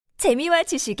재미와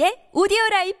지식의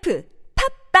오디오라이프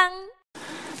팝빵.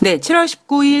 네, 7월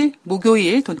 19일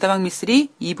목요일 돈다방 미쓰리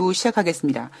 2부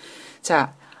시작하겠습니다.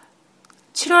 자,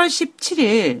 7월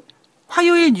 17일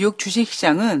화요일 뉴욕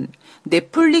주식시장은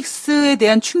넷플릭스에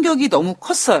대한 충격이 너무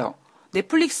컸어요.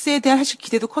 넷플릭스에 대한 사실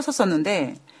기대도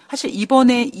컸었었는데 사실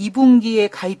이번에 2분기의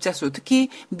가입자 수, 특히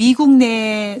미국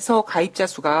내에서 가입자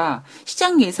수가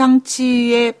시장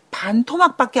예상치의 반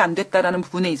토막밖에 안 됐다라는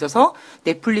부분에 있어서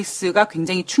넷플릭스가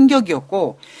굉장히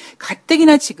충격이었고,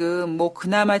 가뜩이나 지금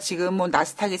그나마 지금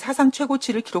나스닥이 사상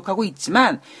최고치를 기록하고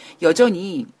있지만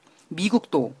여전히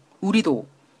미국도 우리도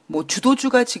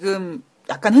주도주가 지금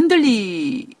약간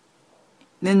흔들리는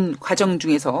과정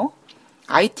중에서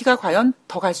IT가 과연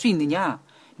더 갈 수 있느냐,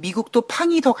 미국도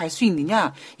팡이 더 갈 수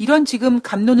있느냐, 이런 지금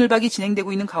갑론을박이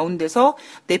진행되고 있는 가운데서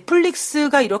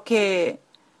넷플릭스가 이렇게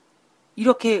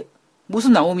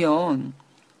모습 나오면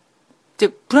이제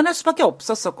불안할 수밖에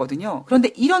없었거든요.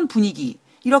 그런데 이런 분위기,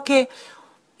 이렇게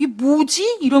이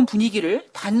뭐지? 이런 분위기를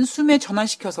단숨에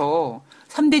전환시켜서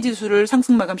 3대 지수를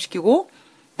상승 마감시키고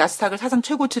나스닥을 사상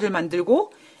최고치를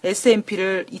만들고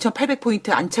S&P를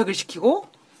 2800포인트 안착을 시키고,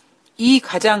 이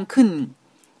가장 큰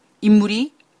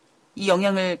인물이, 이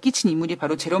영향을 끼친 인물이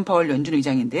바로 제롬파월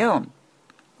연준의장인데요.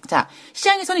 자,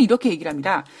 시장에서는 이렇게 얘기를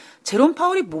합니다.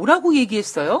 제롬파월이 뭐라고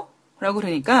얘기했어요? 라고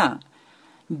그러니까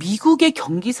미국의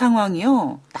경기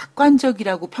상황이요,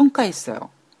 낙관적이라고 평가했어요.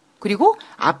 그리고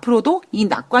앞으로도 이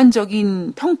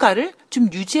낙관적인 평가를 좀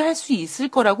유지할 수 있을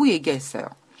거라고 얘기했어요.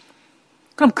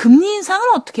 그럼 금리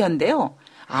인상은 어떻게 한대요?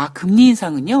 금리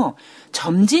인상은요,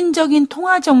 점진적인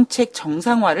통화정책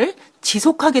정상화를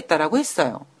지속하겠다라고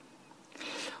했어요.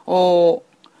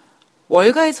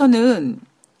 월가에서는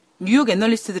뉴욕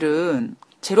애널리스트들은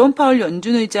제롬파월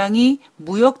연준의장이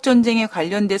무역전쟁에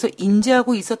관련돼서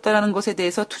인지하고 있었다는 것에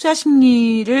대해서 투자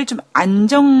심리를 좀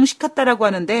안정시켰다라고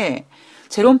하는데,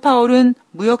 제롬파월은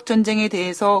무역전쟁에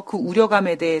대해서 그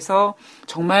우려감에 대해서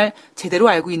정말 제대로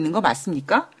알고 있는 거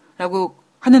맞습니까? 라고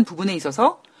하는 부분에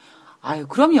있어서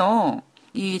그럼요.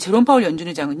 이 제롬파월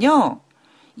연준의장은요,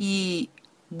 이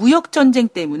무역전쟁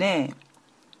때문에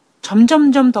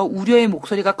점점점 더 우려의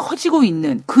목소리가 커지고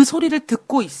있는 그 소리를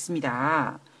듣고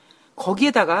있습니다.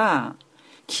 거기에다가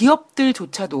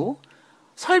기업들조차도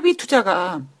설비 투자를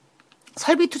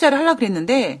하려고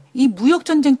그랬는데 이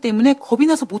무역전쟁 때문에 겁이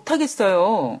나서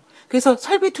못하겠어요. 그래서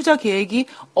설비 투자 계획이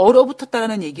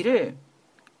얼어붙었다라는 얘기를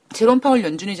제롬파월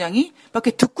연준의장이 막 이렇게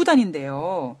듣고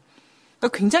다닌대요.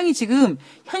 그러니까 굉장히 지금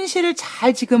현실을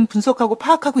잘 지금 분석하고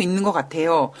파악하고 있는 것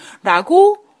같아요.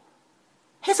 라고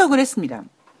해석을 했습니다.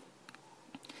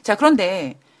 자,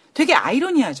 그런데 되게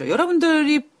아이러니하죠.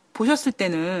 여러분들이 보셨을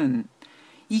때는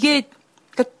이게,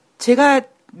 그러니까 제가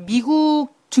미국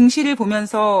증시를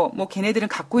보면서 걔네들은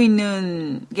갖고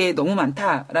있는 게 너무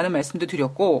많다라는 말씀도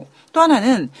드렸고, 또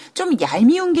하나는 좀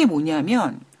얄미운 게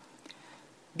뭐냐면,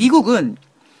 미국은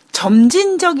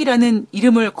점진적이라는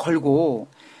이름을 걸고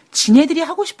지네들이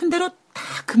하고 싶은 대로 다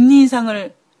금리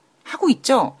인상을 하고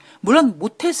있죠. 물론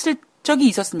못했을 적이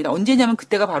있었습니다. 언제냐면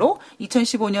그때가 바로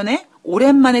 2015년에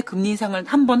오랜만에 금리 인상을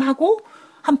한 번 하고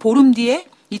한 보름 뒤에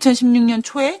 2016년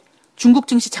초에 중국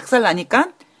증시 작살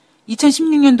나니까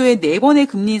 2016년도에 4번의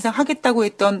금리 인상 하겠다고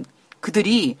했던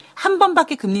그들이 한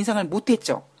번밖에 금리 인상을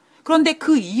못했죠. 그런데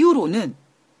그 이후로는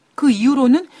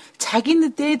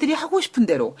자기네들이 하고 싶은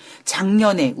대로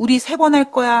작년에 우리 3번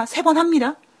할 거야, 3번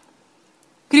합니다.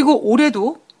 그리고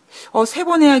올해도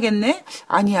 3번 해야겠네?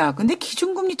 아니야. 근데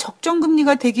기준금리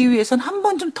적정금리가 되기 위해선 한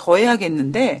번 좀 더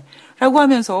해야겠는데? 라고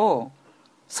하면서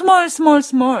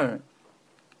스멀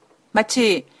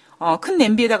마치 큰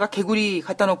냄비에다가 개구리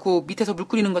갖다 놓고 밑에서 물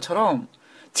끓이는 것처럼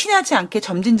티나지 않게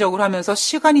점진적으로 하면서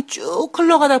시간이 쭉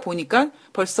흘러가다 보니까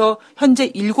벌써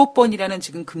현재 7번이라는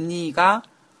지금 금리가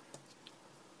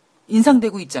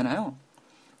인상되고 있잖아요.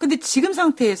 근데 지금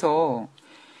상태에서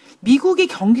미국이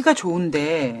경기가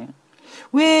좋은데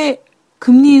왜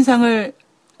금리 인상을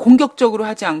공격적으로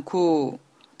하지 않고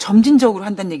점진적으로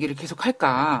한다는 얘기를 계속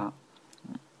할까?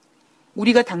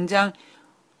 우리가 당장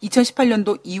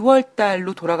 2018년도 2월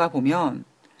달로 돌아가 보면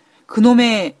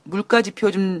그놈의 물가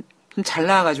지표 좀 잘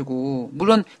나와가지고,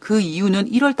 물론 그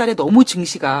이유는 1월 달에 너무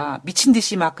증시가 미친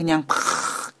듯이 막 그냥 팍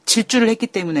질주를 했기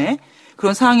때문에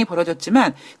그런 상황이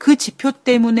벌어졌지만, 그 지표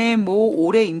때문에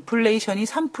올해 인플레이션이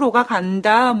 3%가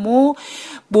간다,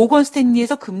 모건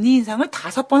스탠리에서 금리 인상을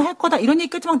 5번 할 거다, 이런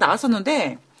얘기까지 막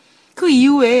나왔었는데, 그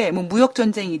이후에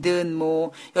무역전쟁이든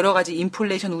여러 가지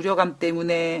인플레이션 우려감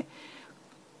때문에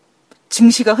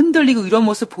증시가 흔들리고 이런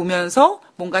모습 보면서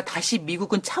뭔가 다시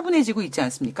미국은 차분해지고 있지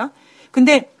않습니까?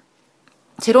 근데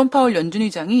제롬파월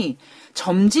연준의장이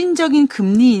점진적인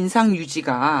금리 인상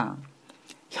유지가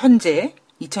현재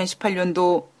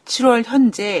 2018년도 7월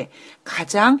현재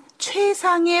가장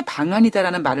최상의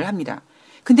방안이다라는 말을 합니다.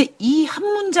 근데 이 한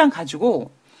문장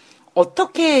가지고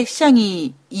어떻게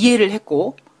시장이 이해를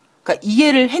했고, 그러니까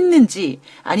이해를 했는지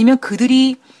아니면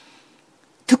그들이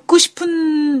듣고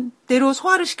싶은 대로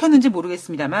소화를 시켰는지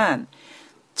모르겠습니다만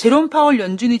제롬파월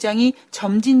연준의장이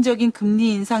점진적인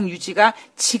금리 인상 유지가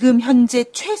지금 현재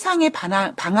최상의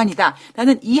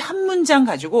방안이다라는 이 한 문장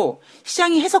가지고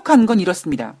시장이 해석한 건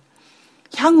이렇습니다.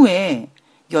 향후에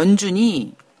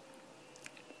연준이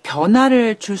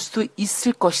변화를 줄 수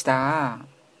있을 것이다.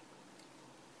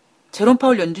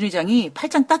 제롬파월 연준의장이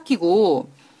팔짱 딱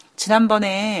끼고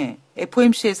지난번에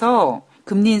FOMC에서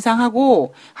금리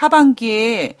인상하고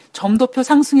하반기에 점도표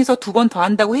상승해서 2번 더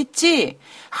한다고 했지.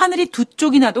 하늘이 두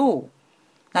쪽이 나도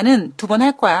나는 2번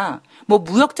할 거야. 뭐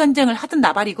무역전쟁을 하든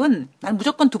나발이건 난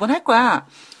무조건 2번 할 거야.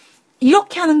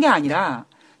 이렇게 하는 게 아니라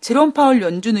제롬파월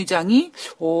연준 의장이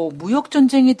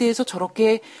무역전쟁에 대해서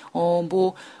저렇게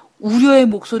뭐 우려의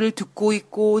목소리를 듣고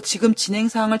있고 지금 진행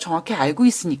상황을 정확히 알고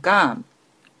있으니까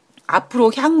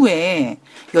앞으로 향후에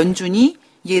연준이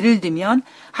예를 들면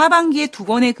하반기에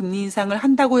 2번의 금리 인상을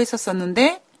한다고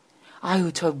했었었는데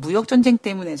저 무역전쟁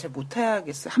때문에 잘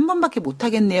못하겠어요. 한 번밖에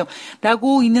못하겠네요.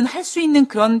 라고 할 수 있는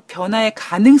그런 변화의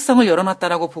가능성을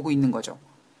열어놨다라고 보고 있는 거죠.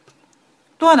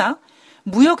 또 하나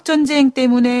무역전쟁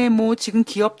때문에 뭐 지금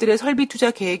기업들의 설비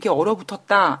투자 계획이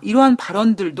얼어붙었다. 이러한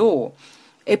발언들도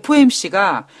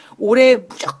FOMC가 올해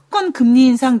무조건 금리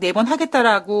인상 4번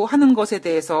하겠다라고 하는 것에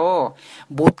대해서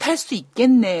못할 수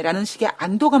있겠네라는 식의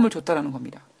안도감을 줬다라는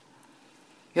겁니다.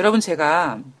 여러분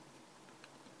제가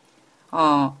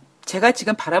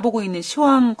지금 바라보고 있는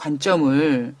시황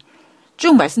관점을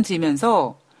쭉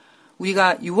말씀드리면서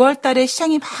우리가 6월 달에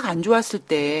시장이 막 안 좋았을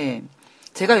때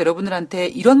제가 여러분들한테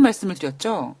이런 말씀을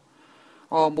드렸죠.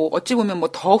 뭐 어찌 보면 뭐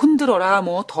더 흔들어라,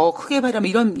 뭐 더 크게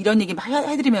바라면 이런 얘기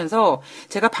해드리면서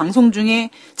제가 방송 중에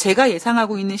제가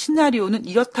예상하고 있는 시나리오는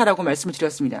이렇다라고 말씀을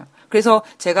드렸습니다. 그래서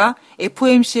제가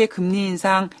FOMC의 금리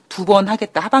인상 2번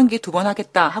하겠다, 하반기에 2번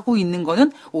하겠다 하고 있는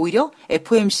거는 오히려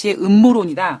FOMC의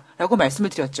음모론이다라고 말씀을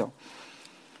드렸죠.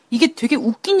 이게 되게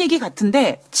웃긴 얘기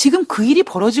같은데 지금 그 일이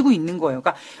벌어지고 있는 거예요.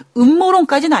 그러니까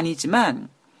음모론까지는 아니지만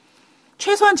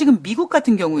최소한 지금 미국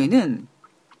같은 경우에는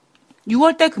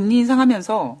 6월달 금리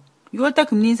인상하면서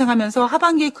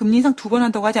하반기에 금리 인상 2번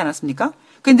한다고 하지 않았습니까?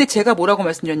 근데 제가 뭐라고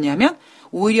말씀드렸냐면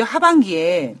오히려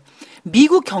하반기에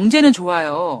미국 경제는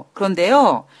좋아요.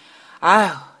 그런데요,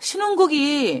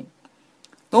 신흥국이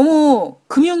너무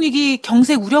금융위기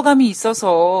경색 우려감이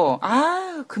있어서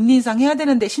금리 인상 해야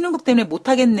되는데 신흥국 때문에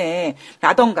못하겠네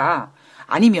라던가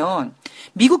아니면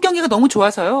미국 경기가 너무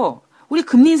좋아서요. 우리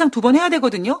금리 인상 2번 해야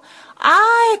되거든요.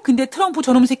 근데 트럼프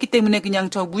저놈 새끼 때문에 그냥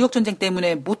저 무역전쟁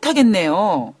때문에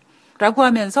못하겠네요. 라고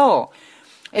하면서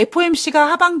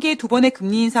FOMC가 하반기에 2번의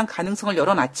금리 인상 가능성을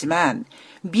열어놨지만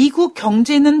미국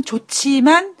경제는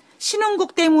좋지만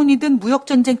신흥국 때문이든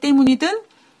무역전쟁 때문이든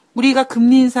우리가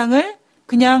금리 인상을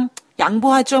그냥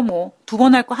양보하죠. 뭐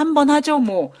 2번 할 거 1번 하죠.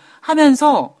 뭐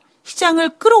하면서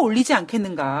시장을 끌어올리지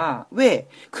않겠는가. 왜?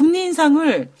 금리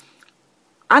인상을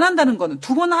안 한다는 거는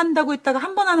 2번 한다고 했다가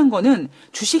 1번 하는 거는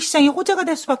주식시장이 호재가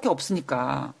될 수밖에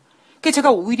없으니까. 그러니까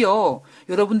제가 오히려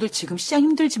여러분들 지금 시장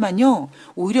힘들지만요.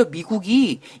 오히려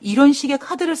미국이 이런 식의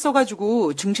카드를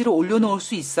써가지고 증시를 올려놓을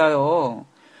수 있어요.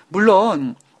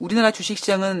 물론 우리나라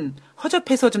주식시장은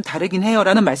허접해서 좀 다르긴 해요.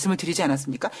 라는 말씀을 드리지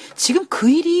않았습니까? 지금 그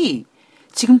일이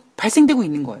지금 발생되고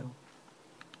있는 거예요.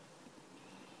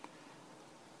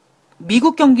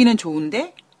 미국 경기는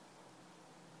좋은데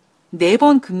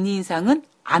 4번 금리 인상은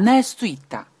안 할 수도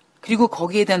있다. 그리고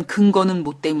거기에 대한 근거는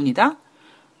뭐 때문이다?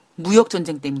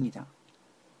 무역전쟁 때문이다.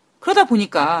 그러다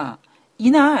보니까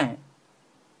이날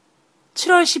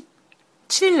 7월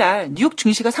 17일 날 뉴욕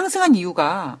증시가 상승한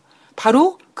이유가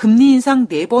바로 금리 인상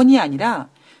 4번이 아니라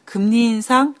금리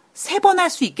인상 3번 할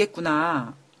수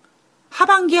있겠구나.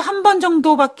 하반기에 1번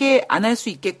정도밖에 안 할 수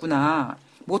있겠구나.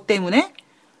 뭐 때문에?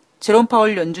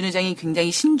 제롬파월 연준의장이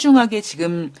굉장히 신중하게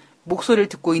지금 목소리를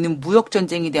듣고 있는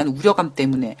무역전쟁에 대한 우려감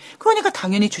때문에. 그러니까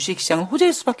당연히 주식시장은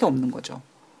호재일 수밖에 없는 거죠.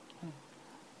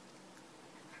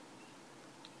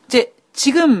 이제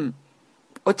지금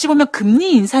어찌 보면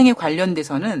금리 인상에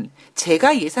관련돼서는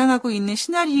제가 예상하고 있는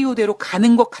시나리오대로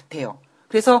가는 것 같아요.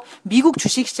 그래서 미국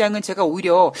주식시장은 제가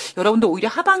오히려 여러분들 오히려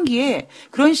하반기에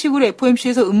그런 식으로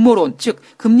FOMC에서 음모론, 즉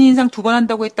금리 인상 2번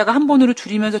한다고 했다가 1번으로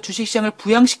줄이면서 주식시장을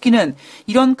부양시키는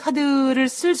이런 카드를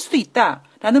쓸 수도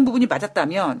있다라는 부분이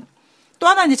맞았다면 또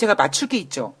하나 이제 제가 맞출 게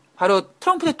있죠. 바로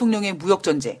트럼프 대통령의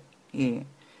무역전쟁. 예.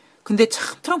 근데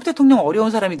참 트럼프 대통령 어려운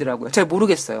사람이더라고요. 잘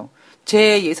모르겠어요.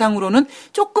 제 예상으로는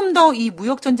조금 더 이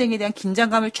무역전쟁에 대한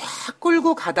긴장감을 쫙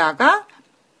끌고 가다가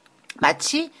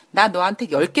마치 나 너한테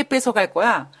 10개 뺏어갈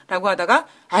거야 라고 하다가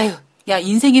아유 야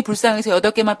인생이 불쌍해서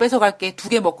 8개만 뺏어갈게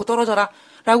 2개 먹고 떨어져라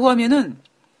라고 하면은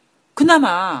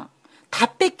그나마 다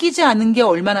뺏기지 않은 게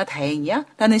얼마나 다행이야?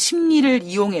 라는 심리를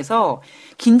이용해서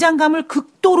긴장감을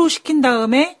극도로 시킨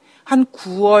다음에 한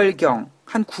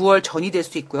 9월 전이 될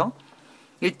수 있고요.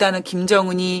 일단은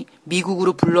김정은이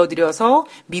미국으로 불러들여서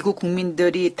미국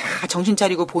국민들이 다 정신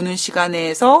차리고 보는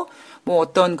시간에서 뭐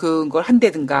어떤 그걸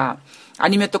한다든가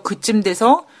아니면 또 그쯤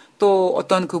돼서 또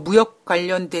어떤 그 무역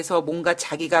관련돼서 뭔가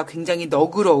자기가 굉장히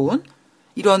너그러운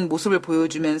이런 모습을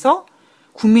보여주면서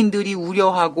국민들이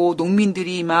우려하고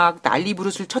농민들이 막 난리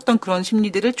부르스를 쳤던 그런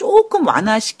심리들을 조금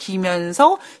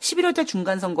완화시키면서 11월달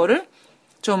중간선거를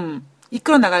좀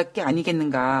이끌어 나갈 게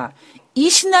아니겠는가. 이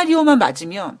시나리오만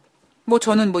맞으면 뭐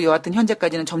저는 뭐 여하튼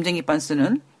현재까지는 점쟁이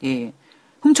빤스는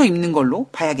훔쳐 입는 걸로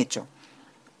봐야겠죠.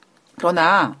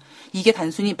 그러나 이게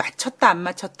단순히 맞췄다 안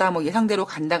맞췄다 뭐 예상대로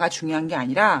간다가 중요한 게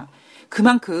아니라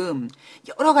그만큼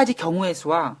여러 가지 경우의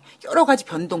수와 여러 가지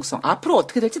변동성 앞으로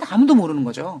어떻게 될지 아무도 모르는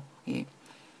거죠.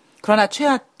 그러나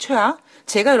최하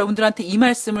제가 여러분들한테 이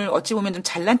말씀을 어찌 보면 좀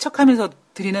잘난 척하면서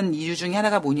드리는 이유 중에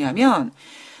하나가 뭐냐면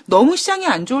너무 시장이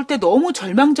안 좋을 때 너무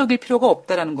절망적일 필요가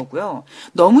없다라는 거고요.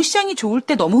 너무 시장이 좋을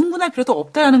때 너무 흥분할 필요도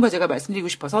없다라는 걸 제가 말씀드리고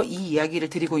싶어서 이 이야기를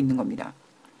드리고 있는 겁니다.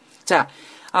 자,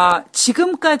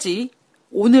 지금까지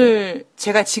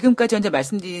제가 지금까지 현재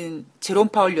말씀드린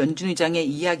제롬파월 연준의장의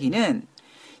이야기는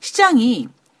시장이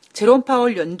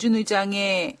제롬파월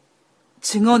연준의장의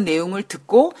증언 내용을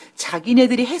듣고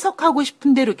자기네들이 해석하고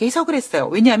싶은 대로 이렇게 해석을 했어요.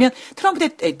 왜냐하면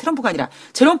트럼프가 아니라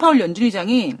제롬파월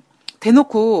연준의장이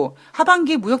대놓고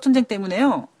하반기 무역전쟁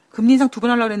때문에요. 금리 인상 2번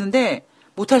하려고 했는데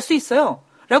못할 수 있어요.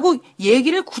 라고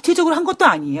얘기를 구체적으로 한 것도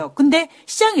아니에요. 근데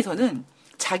시장에서는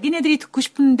자기네들이 듣고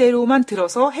싶은 대로만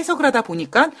들어서 해석을 하다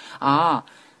보니까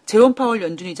제롬파월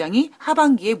연준의장이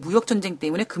하반기에 무역전쟁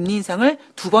때문에 금리 인상을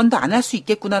 2번 더 안 할 수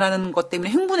있겠구나라는 것 때문에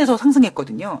흥분해서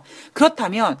상승했거든요.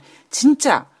 그렇다면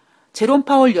진짜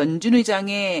제롬파월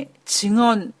연준의장의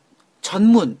증언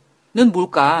전문은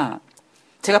뭘까?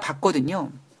 제가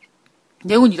봤거든요.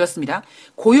 내용은 이렇습니다.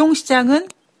 고용시장은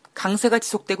강세가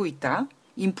지속되고 있다.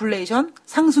 인플레이션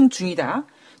상승 중이다.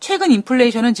 최근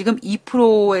인플레이션은 지금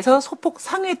 2%에서 소폭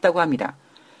상회했다고 합니다.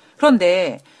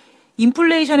 그런데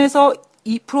인플레이션에서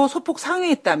 2% 소폭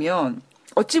상회했다면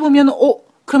어찌 보면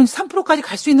그럼 3%까지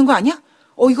갈 수 있는 거 아니야?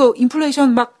 이거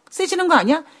인플레이션 막 세지는 거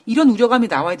아니야? 이런 우려감이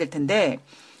나와야 될 텐데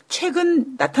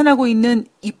최근 나타나고 있는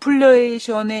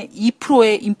인플레이션의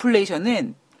 2%의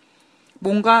인플레이션은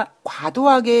뭔가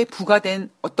과도하게 부과된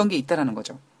어떤 게 있다라는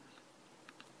거죠.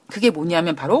 그게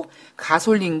뭐냐면 바로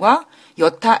가솔린과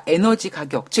여타 에너지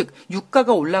가격, 즉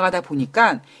유가가 올라가다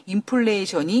보니까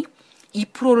인플레이션이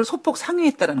 2%를 소폭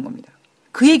상회했다라는 겁니다.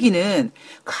 그 얘기는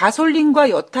가솔린과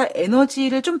여타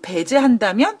에너지를 좀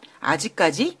배제한다면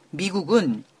아직까지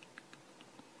미국은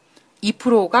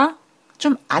 2%가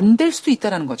좀 안 될 수도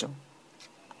있다는 거죠.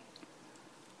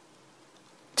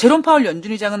 제롬파월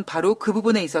연준의장은 바로 그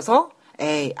부분에 있어서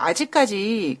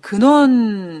아직까지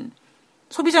근원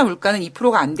소비자 물가는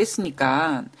 2%가 안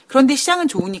됐으니까 그런데 시장은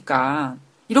좋으니까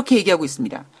이렇게 얘기하고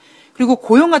있습니다. 그리고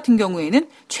고용 같은 경우에는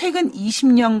최근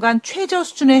 20년간 최저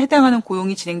수준에 해당하는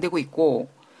고용이 진행되고 있고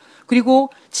그리고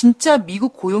진짜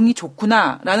미국 고용이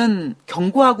좋구나라는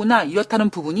견고하구나 이렇다는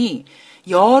부분이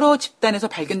여러 집단에서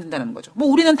발견된다는 거죠. 뭐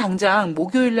우리는 당장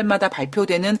목요일마다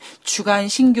발표되는 주간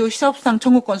신규 실업상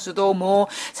청구 건수도 뭐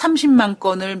 30만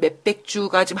건을 몇백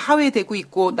주가 지금 하회되고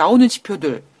있고 나오는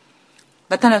지표들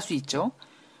나타날 수 있죠.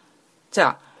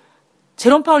 자,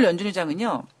 제롬파월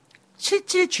연준의장은요.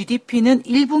 실질 GDP는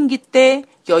 1분기 때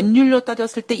연율로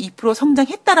따졌을 때 2%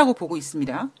 성장했다라고 보고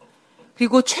있습니다.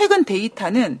 그리고 최근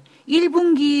데이터는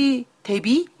 1분기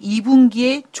대비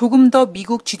 2분기에 조금 더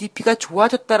미국 GDP가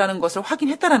좋아졌다라는 것을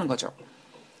확인했다라는 거죠.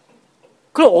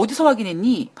 그걸 어디서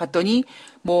확인했니? 봤더니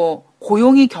뭐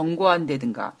고용이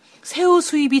견고한다든가 새우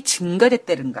수입이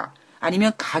증가됐다든가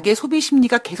아니면 가계 소비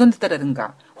심리가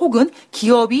개선됐다든가 혹은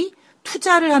기업이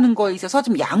투자를 하는 거에 있어서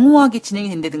좀 양호하게 진행이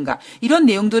된다든가 이런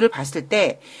내용들을 봤을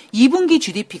때 2분기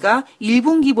GDP가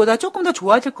 1분기보다 조금 더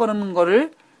좋아질 거라는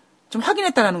거를 좀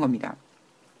확인했다라는 겁니다.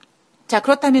 자,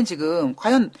 그렇다면 지금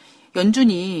과연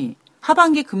연준이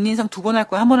하반기 금리 인상 2번 할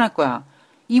거야, 1번 할 거야?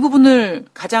 이 부분을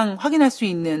가장 확인할 수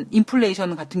있는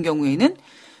인플레이션 같은 경우에는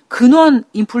근원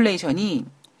인플레이션이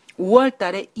 5월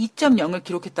달에 2.0을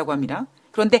기록했다고 합니다.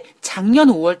 그런데 작년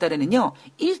 5월 달에는요,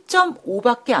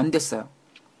 1.5밖에 안 됐어요.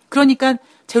 그러니까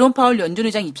제롬파월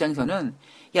연준의장 입장에서는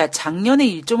야, 작년에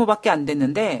 1.5밖에 안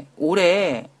됐는데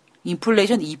올해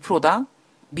인플레이션 2%다?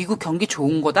 미국 경기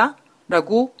좋은 거다?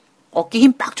 라고 어깨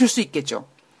힘 빡 줄 수 있겠죠.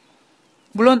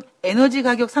 물론 에너지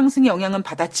가격 상승의 영향은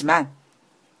받았지만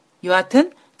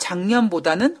여하튼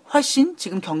작년보다는 훨씬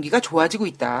지금 경기가 좋아지고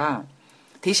있다.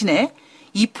 대신에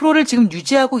 2%를 지금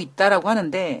유지하고 있다라고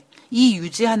하는데 이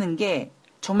유지하는 게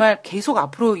정말 계속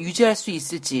앞으로 유지할 수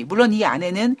있을지, 물론 이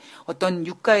안에는 어떤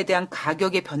유가에 대한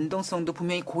가격의 변동성도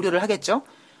분명히 고려를 하겠죠.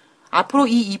 앞으로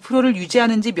이 2%를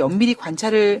유지하는지 면밀히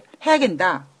관찰을 해야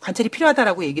된다. 관찰이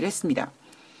필요하다라고 얘기를 했습니다.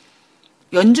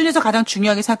 연준에서 가장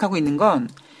중요하게 생각하고 있는 건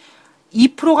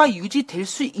 2%가 유지될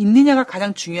수 있느냐가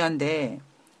가장 중요한데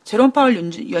제롬파월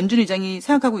연준 의장이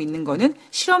생각하고 있는 거는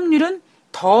실업률은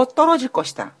더 떨어질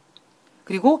것이다.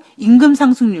 그리고 임금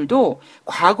상승률도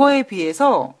과거에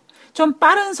비해서 좀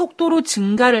빠른 속도로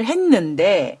증가를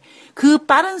했는데 그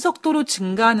빠른 속도로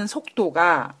증가하는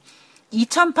속도가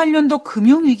 2008년도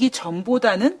금융위기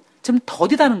전보다는 좀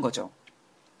더디다는 거죠.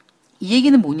 이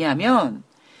얘기는 뭐냐면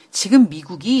지금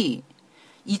미국이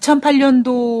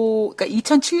 2008년도, 그러니까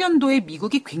 2007년도에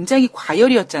미국이 굉장히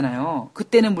과열이었잖아요.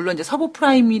 그때는 물론 이제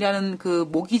서브프라임이라는 그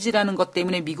모기지라는 것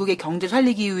때문에 미국의 경제를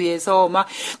살리기 위해서 막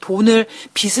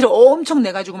빚을 엄청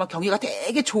내가지고 막 경기가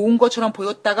되게 좋은 것처럼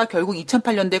보였다가 결국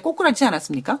 2008년도에 꼬꾸라지지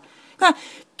않았습니까? 그러니까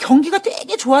경기가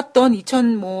되게 좋았던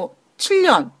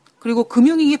 2007년, 그리고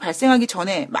금융위기 발생하기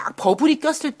전에 막 버블이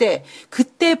꼈을 때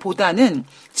그때보다는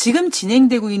지금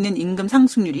진행되고 있는 임금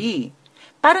상승률이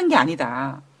빠른 게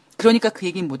아니다. 그러니까 그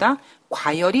얘기는 뭐다?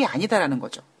 과열이 아니다라는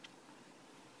거죠.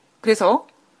 그래서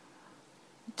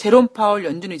제롬파월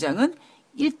연준 의장은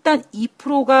일단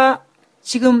 2%가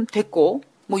지금 됐고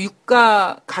뭐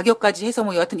유가 가격까지 해서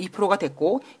뭐 여하튼 2%가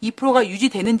됐고 2%가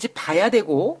유지되는지 봐야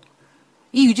되고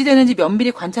이 유지되는지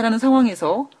면밀히 관찰하는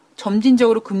상황에서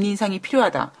점진적으로 금리 인상이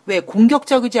필요하다. 왜?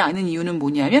 공격적이지 않은 이유는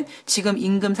뭐냐면 지금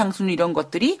임금 상승률 이런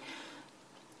것들이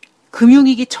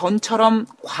금융위기 전처럼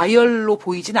과열로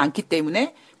보이지는 않기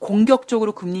때문에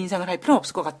공격적으로 금리 인상을 할 필요는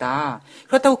없을 것 같다.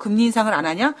 그렇다고 금리 인상을 안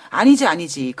하냐?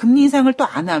 아니지. 금리 인상을 또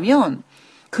안 하면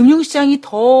금융시장이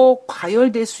더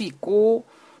과열될 수 있고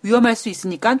위험할 수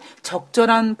있으니까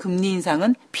적절한 금리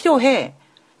인상은 필요해.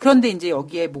 그런데 이제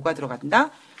여기에 뭐가 들어간다?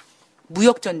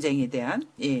 무역 전쟁에 대한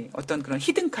어떤 그런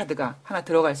히든 카드가 하나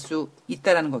들어갈 수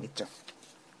있다라는 거겠죠.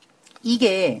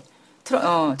 이게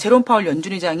제롬파월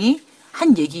연준 의장이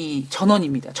한 얘기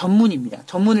전문입니다.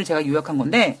 전문을 제가 요약한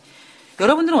건데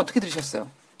여러분들은 어떻게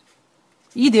들으셨어요?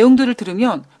 이 내용들을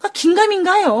들으면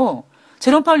긴가민가해요.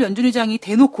 제롬파월 연준 의장이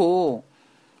대놓고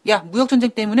야 무역 전쟁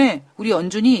때문에 우리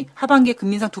연준이 하반기에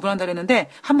금리 인상 2번 한다 그랬는데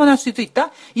한 번 할 수도 있다?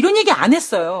 이런 얘기 안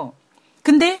했어요.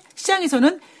 근데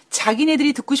시장에서는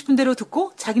자기네들이 듣고 싶은 대로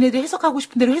듣고 자기네들이 해석하고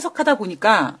싶은 대로 해석하다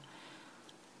보니까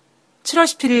 7월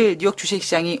 17일 뉴욕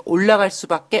주식시장이 올라갈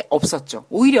수밖에 없었죠.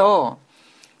 오히려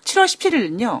 7월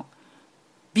 17일은요.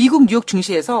 미국 뉴욕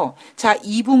증시에서 자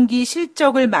 2분기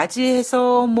실적을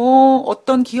맞이해서 뭐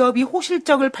어떤 기업이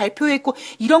호실적을 발표했고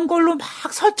이런 걸로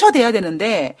막 설쳐돼야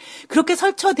되는데 그렇게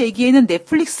설쳐되기에는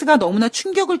넷플릭스가 너무나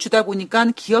충격을 주다 보니까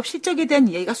기업 실적에 대한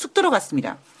이야기가 쑥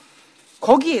들어갔습니다.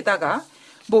 거기에다가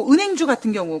뭐 은행주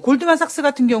같은 경우 골드만삭스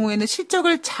같은 경우에는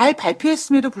실적을 잘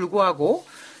발표했음에도 불구하고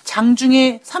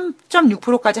장중에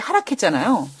 3.6%까지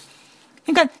하락했잖아요.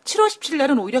 그러니까 7월 17일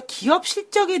날은 오히려 기업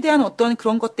실적에 대한 어떤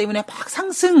그런 것 때문에 막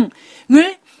상승을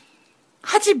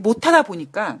하지 못하다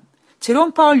보니까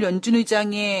제롬파월 연준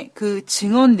의장의 그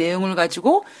증언 내용을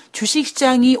가지고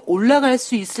주식시장이 올라갈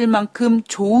수 있을 만큼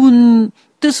좋은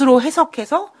뜻으로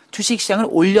해석해서 주식시장을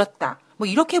올렸다. 뭐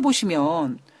이렇게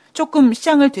보시면 조금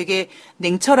시장을 되게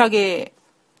냉철하게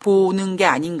보는 게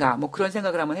아닌가 뭐 그런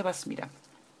생각을 한번 해봤습니다.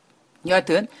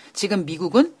 여하튼 지금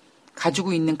미국은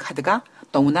가지고 있는 카드가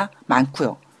너무나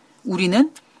많고요.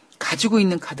 우리는 가지고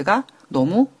있는 카드가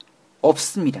너무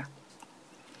없습니다.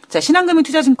 자,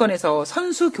 신한금융투자증권에서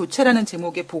선수교체라는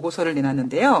제목의 보고서를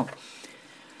내놨는데요.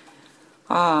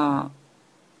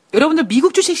 여러분들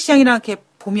미국 주식시장이랑 이렇게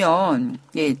보면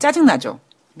짜증나죠.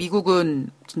 미국은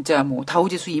진짜 뭐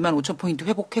다우지수 25,000포인트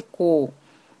회복했고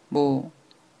뭐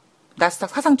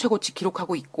나스닥 사상 최고치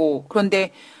기록하고 있고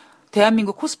그런데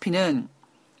대한민국 코스피는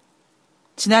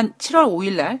지난 7월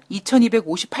 5일 날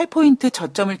 2258포인트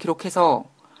저점을 기록해서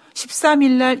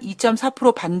 13일 날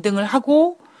 2.4% 반등을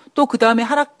하고 또 그 다음에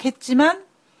하락했지만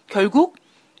결국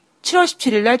 7월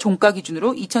 17일 날 종가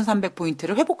기준으로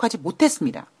 2300포인트를 회복하지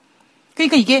못했습니다.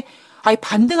 그러니까 이게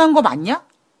반등한 거 맞냐?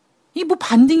 이게 뭐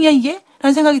반등이야 이게?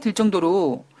 라는 생각이 들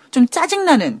정도로 좀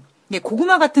짜증나는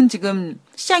고구마 같은 지금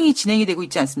시장이 진행이 되고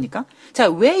있지 않습니까? 자,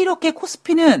 왜 이렇게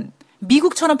코스피는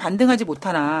미국처럼 반등하지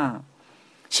못하나?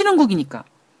 신흥국이니까.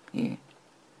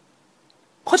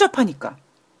 허접하니까.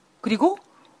 그리고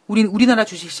우리나라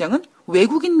주식시장은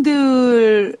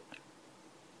외국인들이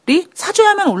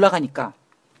사줘야만 올라가니까.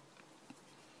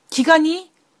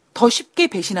 기관이 더 쉽게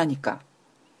배신하니까.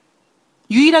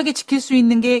 유일하게 지킬 수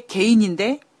있는 게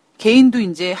개인인데 개인도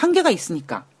이제 한계가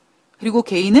있으니까. 그리고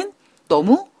개인은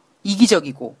너무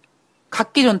이기적이고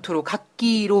각기 전투로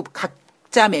각기로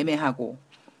각자 매매하고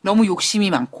너무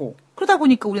욕심이 많고 그러다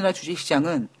보니까 우리나라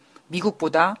주식시장은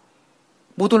미국보다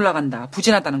못 올라간다.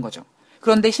 부진하다는 거죠.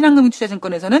 그런데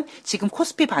신한금융투자증권에서는 지금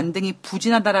코스피 반등이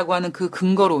부진하다라고 하는 그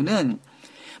근거로는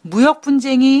무역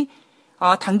분쟁이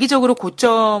단기적으로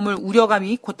고점을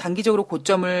우려감이 곧 단기적으로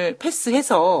고점을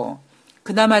패스해서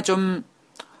그나마 좀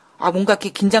뭔가 이렇게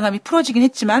긴장감이 풀어지긴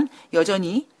했지만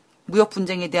여전히 무역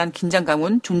분쟁에 대한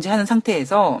긴장감은 존재하는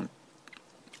상태에서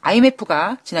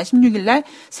IMF가 지난 16일 날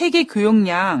세계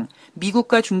교역량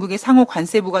미국과 중국의 상호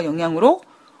관세부가 영향으로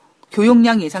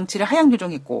교역량 예상치를 하향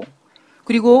조정했고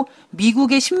그리고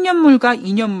미국의 10년물과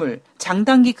 2년물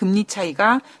장단기 금리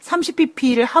차이가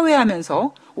 30bp를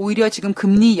하회하면서 오히려 지금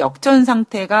금리 역전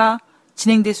상태가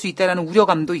진행될 수 있다는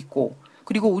우려감도 있고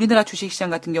그리고 우리나라 주식시장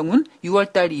같은 경우는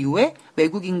 6월달 이후에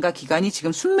외국인과 기관이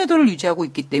지금 순매도를 유지하고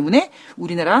있기 때문에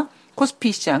우리나라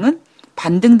코스피 시장은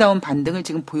반등다운 반등을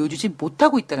지금 보여주지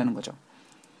못하고 있다는 거죠.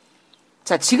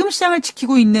 자, 지금 시장을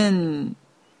지키고 있는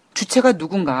주체가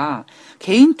누군가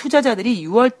개인 투자자들이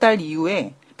 6월달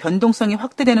이후에 변동성이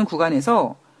확대되는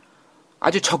구간에서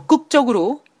아주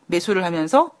적극적으로 매수를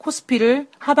하면서 코스피를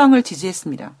하방을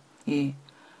지지했습니다. 예.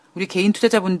 우리 개인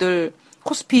투자자분들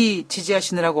코스피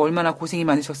지지하시느라고 얼마나 고생이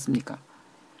많으셨습니까?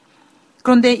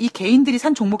 그런데 이 개인들이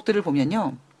산 종목들을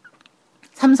보면요.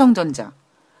 삼성전자,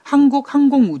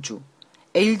 한국항공우주,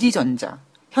 LG전자,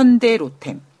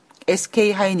 현대로템,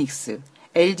 SK하이닉스,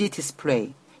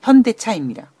 LG디스플레이,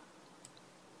 현대차입니다.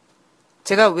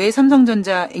 제가 왜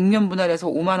삼성전자 액면 분할해서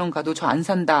 5만 원 가도 저 안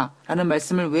산다라는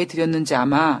말씀을 왜 드렸는지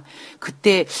아마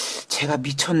그때 제가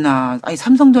미쳤나. 아니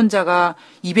삼성전자가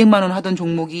 200만 원 하던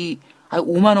종목이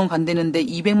 5만 원 간대는데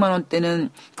 200만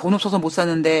원대는 돈 없어서 못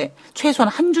사는데 최소한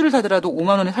한 주를 사더라도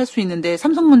 5만 원에 살 수 있는데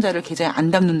삼성전자를 계좌에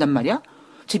안 담는단 말이야?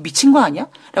 쟤 미친 거 아니야?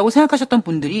 라고 생각하셨던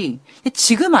분들이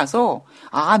지금 와서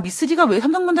미쓰리가 왜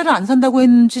삼성전자를 안 산다고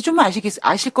했는지 좀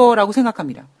아실 거라고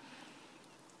생각합니다.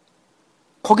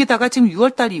 거기다가 지금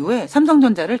 6월달 이후에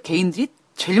삼성전자를 개인들이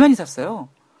제일 많이 샀어요.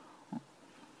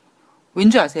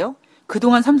 왠지 아세요?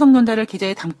 그동안 삼성전자를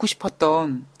계좌에 담고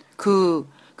싶었던 그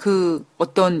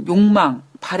어떤 욕망,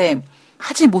 바램,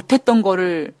 하지 못했던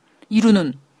거를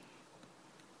이루는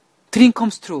드림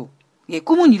컴스 트루. 예,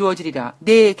 꿈은 이루어지리라.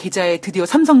 내 계좌에 드디어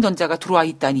삼성전자가 들어와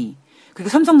있다니. 그리고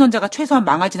삼성전자가 최소한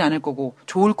망하진 않을 거고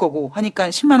좋을 거고 하니까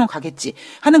 10만 원 가겠지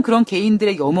하는 그런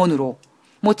개인들의 염원으로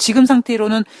지금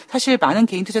상태로는 사실 많은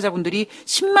개인 투자자분들이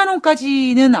 10만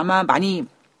원까지는 아마 많이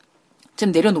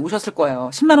좀 내려놓으셨을 거예요.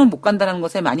 10만 원 못 간다는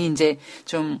것에 많이 이제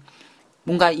좀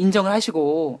뭔가 인정을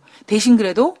하시고 대신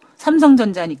그래도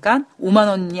삼성전자니까 5만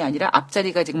원이 아니라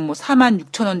앞자리가 지금 4만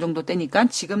 6천 원 정도 되니까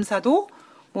지금 사도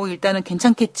일단은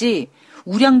괜찮겠지.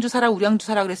 우량주 사라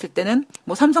그랬을 때는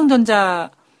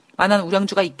삼성전자만한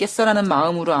우량주가 있겠어라는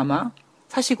마음으로 아마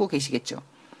사시고 계시겠죠.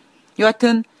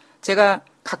 여하튼 제가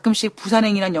가끔씩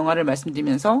부산행이라는 영화를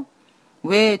말씀드리면서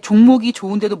왜 종목이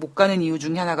좋은데도 못 가는 이유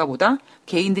중에 하나가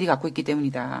개인들이 갖고 있기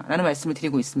때문이다 라는 말씀을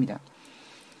드리고 있습니다.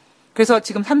 그래서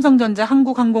지금 삼성전자,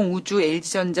 한국항공우주,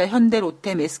 LG전자,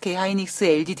 현대로템, SK하이닉스,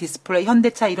 LG디스플레이,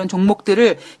 현대차 이런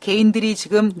종목들을 개인들이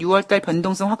지금 6월달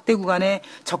변동성 확대 구간에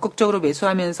적극적으로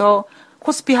매수하면서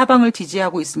코스피 하방을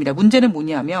지지하고 있습니다. 문제는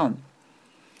뭐냐면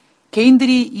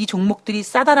개인들이 이 종목들이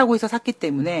싸다라고 해서 샀기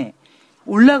때문에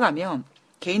올라가면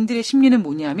개인들의 심리는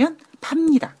뭐냐면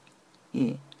팝니다.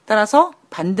 예. 따라서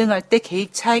반등할 때 개입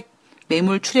차익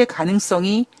매물 출회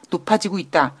가능성이 높아지고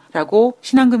있다라고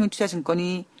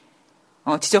신한금융투자증권이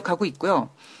지적하고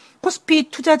있고요. 코스피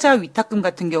투자자 위탁금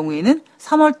같은 경우에는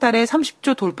 3월 달에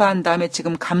 30조 돌파한 다음에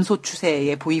지금 감소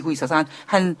추세에 보이고 있어서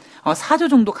한 4조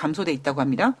정도 감소돼 있다고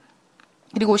합니다.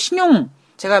 그리고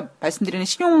제가 말씀드리는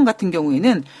신용 같은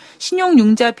경우에는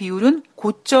신용융자 비율은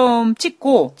고점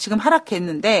찍고 지금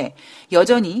하락했는데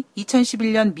여전히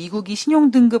 2011년 미국이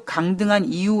신용등급 강등한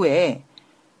이후에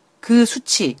그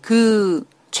수치, 그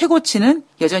최고치는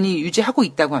여전히 유지하고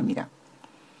있다고 합니다.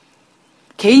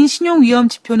 개인 신용 위험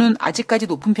지표는 아직까지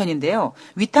높은 편인데요.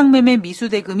 위탁매매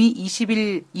미수대금이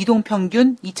 20일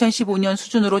이동평균 2015년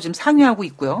수준으로 지금 상회하고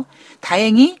있고요.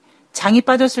 다행히 장이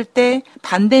빠졌을 때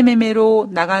반대매매로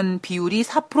나간 비율이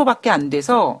 4%밖에 안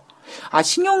돼서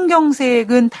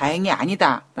신용경색은 다행히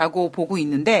아니다라고 보고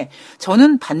있는데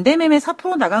저는 반대매매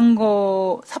 4% 나간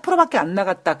거 4%밖에 안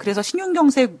나갔다. 그래서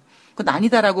신용경색은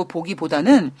아니다라고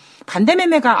보기보다는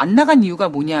반대매매가 안 나간 이유가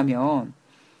뭐냐면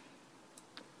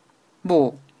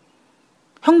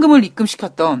현금을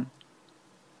입금시켰던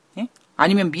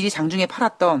아니면 미리 장중에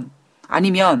팔았던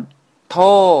아니면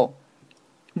더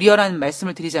리얼한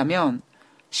말씀을 드리자면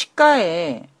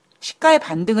시가에 시가에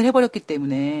반등을 해버렸기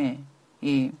때문에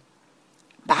예,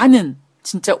 많은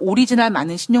진짜 오리지널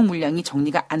많은 신용 물량이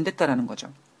정리가 안 됐다라는 거죠.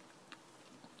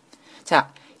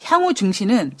 자, 향후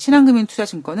증시는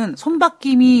신한금융투자증권은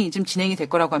손바뀜이 좀 진행이 될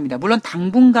거라고 합니다. 물론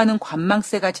당분간은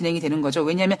관망세가 진행이 되는 거죠.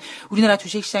 왜냐하면 우리나라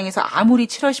주식시장에서 아무리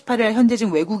 7월 18일 현재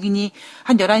지금 외국인이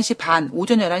한 11시 반,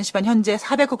 오전 11시 반 현재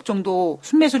 400억 정도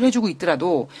순매수를 해주고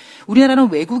있더라도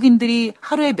우리나라는 외국인들이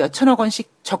하루에 몇천억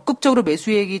원씩 적극적으로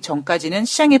매수하기 전까지는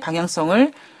시장의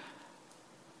방향성을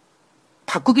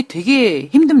바꾸기 되게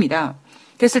힘듭니다.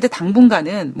 그랬을 때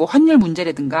당분간은 뭐 환율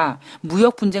문제라든가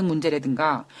무역 분쟁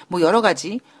문제라든가 뭐 여러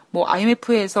가지 뭐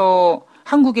IMF에서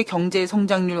한국의 경제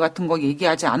성장률 같은 거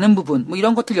얘기하지 않은 부분 뭐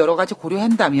이런 것들 여러 가지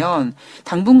고려한다면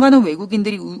당분간은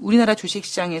외국인들이 우리나라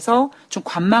주식시장에서 좀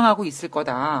관망하고 있을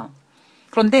거다.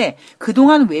 그런데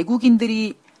그동안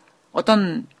외국인들이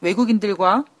어떤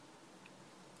외국인들과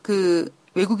그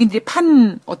외국인들이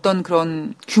판 어떤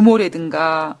그런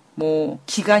규모라든가 뭐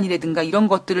기간이라든가 이런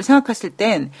것들을 생각했을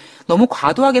땐 너무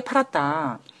과도하게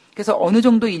팔았다. 그래서 어느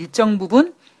정도 일정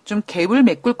부분 좀 갭을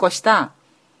메꿀 것이다.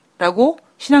 라고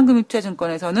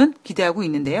신한금융투자증권에서는 기대하고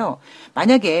있는데요.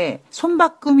 만약에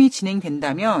손바꿈이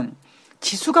진행된다면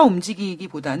지수가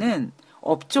움직이기보다는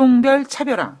업종별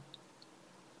차별화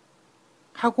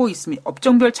하고 있습니다.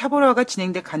 업종별 차별화가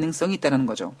진행될 가능성이 있다는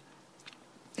거죠.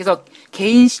 그래서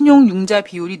개인 신용 융자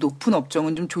비율이 높은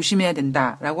업종은 좀 조심해야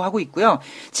된다라고 하고 있고요.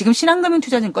 지금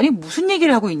신한금융투자증권이 무슨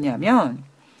얘기를 하고 있냐면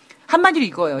한마디로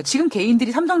이거예요. 지금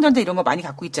개인들이 삼성전자 이런 거 많이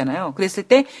갖고 있잖아요. 그랬을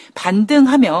때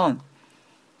반등하면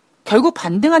결국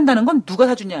반등한다는 건 누가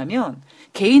사주냐면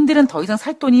개인들은 더 이상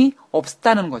살 돈이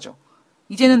없다는 거죠.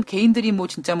 이제는 개인들이 뭐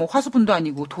진짜 뭐 화수분도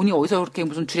아니고 돈이 어디서 그렇게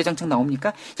무슨 주례장창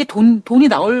나옵니까? 이제 돈이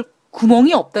나올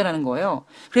구멍이 없다라는 거예요.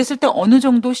 그랬을 때 어느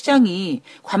정도 시장이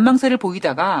관망세를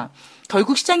보이다가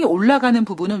결국 시장이 올라가는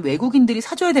부분은 외국인들이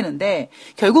사줘야 되는데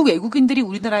결국 외국인들이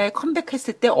우리나라에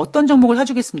컴백했을 때 어떤 종목을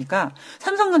사주겠습니까?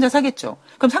 삼성전자 사겠죠.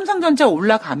 그럼 삼성전자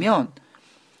올라가면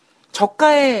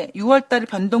저가의 6월달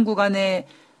변동 구간에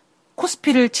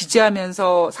코스피를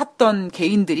지지하면서 샀던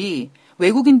개인들이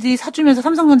외국인들이 사주면서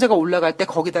삼성전자가 올라갈 때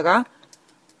거기다가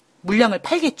물량을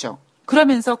팔겠죠.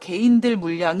 그러면서 개인들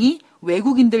물량이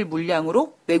외국인들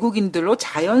물량으로 외국인들로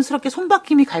자연스럽게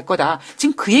손바뀜이 갈 거다.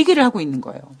 지금 그 얘기를 하고 있는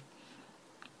거예요.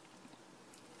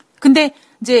 근데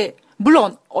이제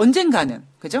물론 언젠가는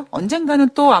그죠? 언젠가는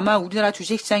또 아마 우리나라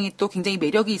주식시장이 또 굉장히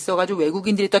매력이 있어가지고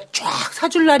외국인들이 또 쫙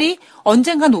사줄 날이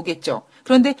언젠간 오겠죠.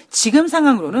 그런데 지금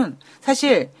상황으로는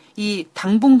사실 이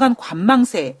당분간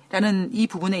관망세라는 이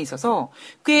부분에 있어서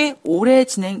꽤 오래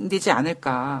진행되지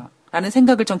않을까. 라는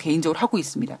생각을 전 개인적으로 하고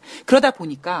있습니다. 그러다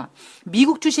보니까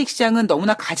미국 주식시장은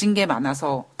너무나 가진 게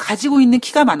많아서 가지고 있는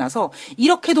키가 많아서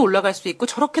이렇게도 올라갈 수 있고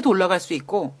저렇게도 올라갈 수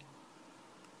있고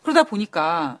그러다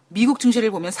보니까 미국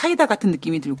증시를 보면 사이다 같은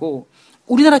느낌이 들고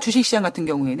우리나라 주식시장 같은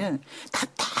경우에는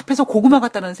답답해서 고구마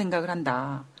같다는 생각을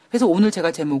한다. 그래서 오늘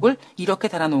제가 제목을 이렇게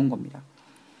달아놓은 겁니다.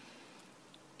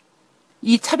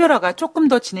 이 차별화가 조금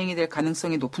더 진행이 될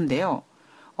가능성이 높은데요.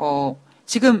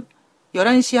 지금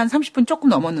 11시 한 30분 조금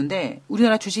넘었는데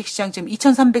우리나라 주식시장 지금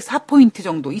 2304포인트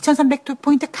정도,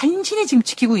 2300포인트 간신히 지금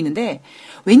지키고 있는데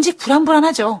왠지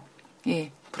불안불안하죠.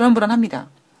 예, 불안불안합니다.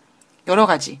 여러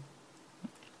가지.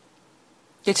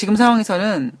 지금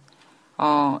상황에서는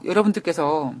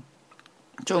여러분들께서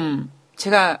좀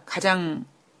제가 가장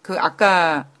그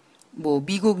아까 뭐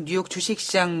미국 뉴욕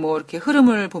주식시장 뭐 이렇게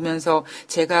흐름을 보면서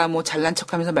제가 뭐 잘난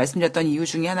척하면서 말씀드렸던 이유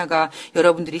중에 하나가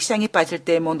여러분들이 시장이 빠질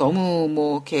때 뭐 너무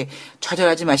뭐 이렇게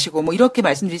좌절하지 마시고 뭐 이렇게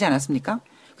말씀드리지 않았습니까?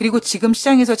 그리고 지금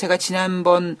시장에서 제가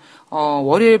지난번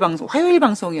화요일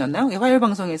방송이었나요? 네, 화요일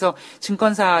방송에서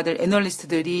증권사들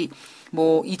애널리스트들이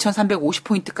뭐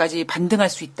 2350포인트까지 반등할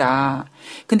수 있다.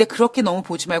 근데 그렇게 너무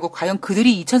보지 말고 과연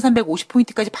그들이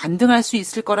 2350포인트까지 반등할 수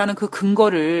있을 거라는 그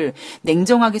근거를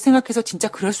냉정하게 생각해서 진짜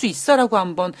그럴 수 있어라고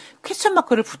한번 퀘스천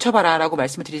마크를 붙여봐라라고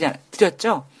말씀을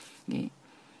드렸죠. 예.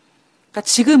 그러니까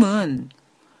지금은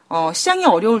시장이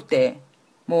어려울 때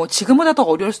뭐 지금보다 더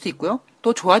어려울 수도 있고요.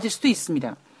 또 좋아질 수도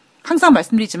있습니다. 항상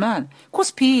말씀드리지만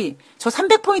코스피 저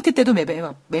 300포인트 때도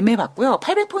매매해봤고요.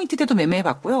 800포인트 때도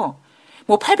매매해봤고요.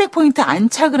 뭐 800포인트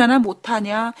안착을 하나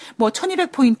못하냐, 뭐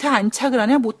 1200포인트 안착을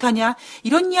하냐 못하냐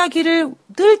이런 이야기를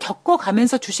늘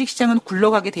겪어가면서 주식시장은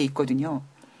굴러가게 돼 있거든요.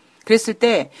 그랬을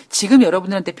때 지금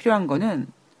여러분들한테 필요한 거는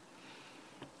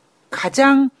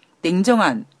가장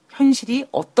냉정한 현실이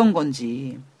어떤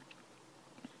건지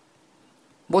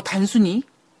뭐 단순히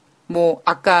뭐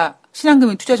아까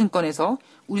신한금융투자증권에서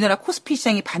우리나라 코스피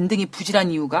시장이 반등이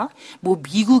부실한 이유가 뭐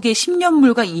미국의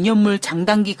 10년물과 2년물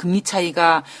장단기 금리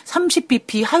차이가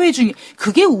 30bp 하회 중에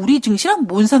그게 우리 증시랑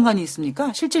뭔 상관이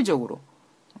있습니까? 실질적으로.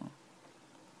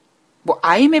 뭐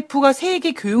IMF가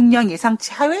세계 교육량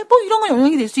예상치 하회 뭐 이런 건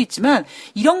영향이 될 수 있지만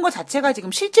이런 거 자체가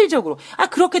지금 실질적으로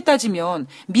그렇게 따지면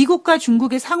미국과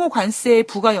중국의 상호 관세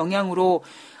부과 영향으로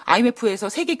IMF에서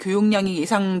세계 교육량이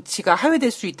예상치가 하회될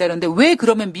수 있다는데 왜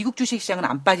그러면 미국 주식시장은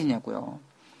안 빠지냐고요.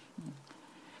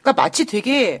 그러니까 마치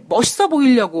되게 멋있어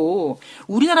보이려고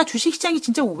우리나라 주식시장이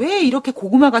진짜 왜 이렇게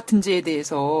고구마 같은지에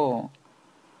대해서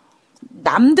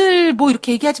남들 뭐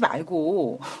이렇게 얘기하지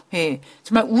말고, 예,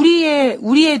 정말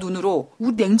우리의 눈으로,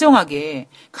 우리 냉정하게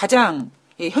가장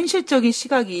현실적인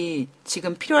시각이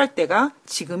지금 필요할 때가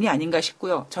지금이 아닌가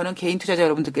싶고요. 저는 개인 투자자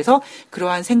여러분들께서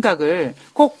그러한 생각을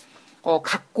꼭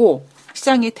갖고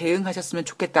시장에 대응하셨으면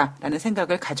좋겠다라는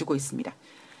생각을 가지고 있습니다.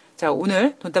 자,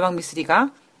 오늘 돈다방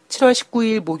미쓰리가 7월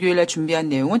 19일 목요일 날 준비한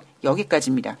내용은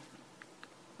여기까지입니다.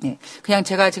 네, 그냥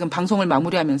제가 지금 방송을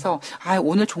마무리하면서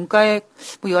오늘 종가에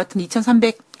뭐 여하튼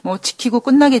 2,300 뭐 지키고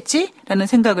끝나겠지라는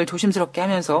생각을 조심스럽게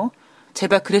하면서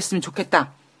제발 그랬으면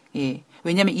좋겠다. 예.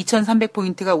 왜냐하면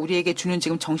 2,300포인트가 우리에게 주는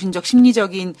지금 정신적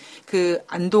심리적인 그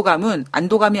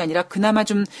안도감이 아니라 그나마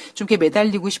좀 이렇게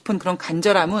매달리고 싶은 그런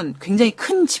간절함은 굉장히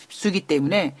큰 집수기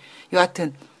때문에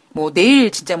여하튼 뭐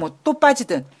내일 진짜 뭐 또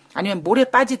빠지든 아니면 모레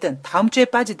빠지든 다음 주에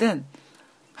빠지든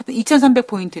하여튼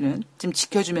 2,300포인트는 좀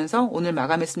지켜주면서 오늘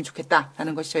마감했으면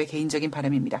좋겠다라는 것이 저의 개인적인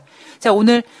바람입니다. 자,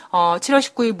 오늘 7월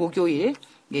 19일 목요일,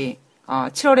 예,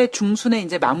 7월의 중순에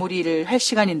이제 마무리를 할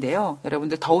시간인데요.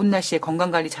 여러분들 더운 날씨에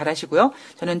건강관리 잘 하시고요.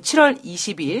 저는 7월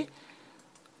 20일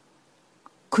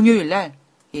금요일 날,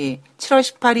 예, 7월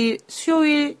 18일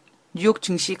수요일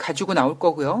뉴욕증시 가지고 나올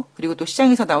거고요. 그리고 또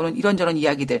시장에서 나오는 이런저런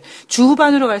이야기들. 주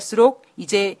후반으로 갈수록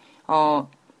이제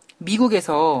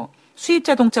미국에서 수입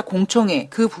자동차 공청회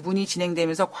그 부분이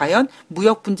진행되면서 과연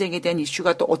무역 분쟁에 대한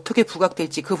이슈가 또 어떻게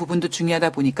부각될지 그 부분도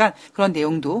중요하다 보니까 그런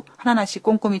내용도 하나하나씩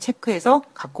꼼꼼히 체크해서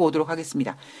갖고 오도록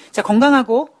하겠습니다. 자,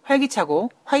 건강하고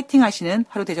활기차고 화이팅 하시는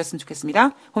하루 되셨으면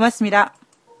좋겠습니다. 고맙습니다.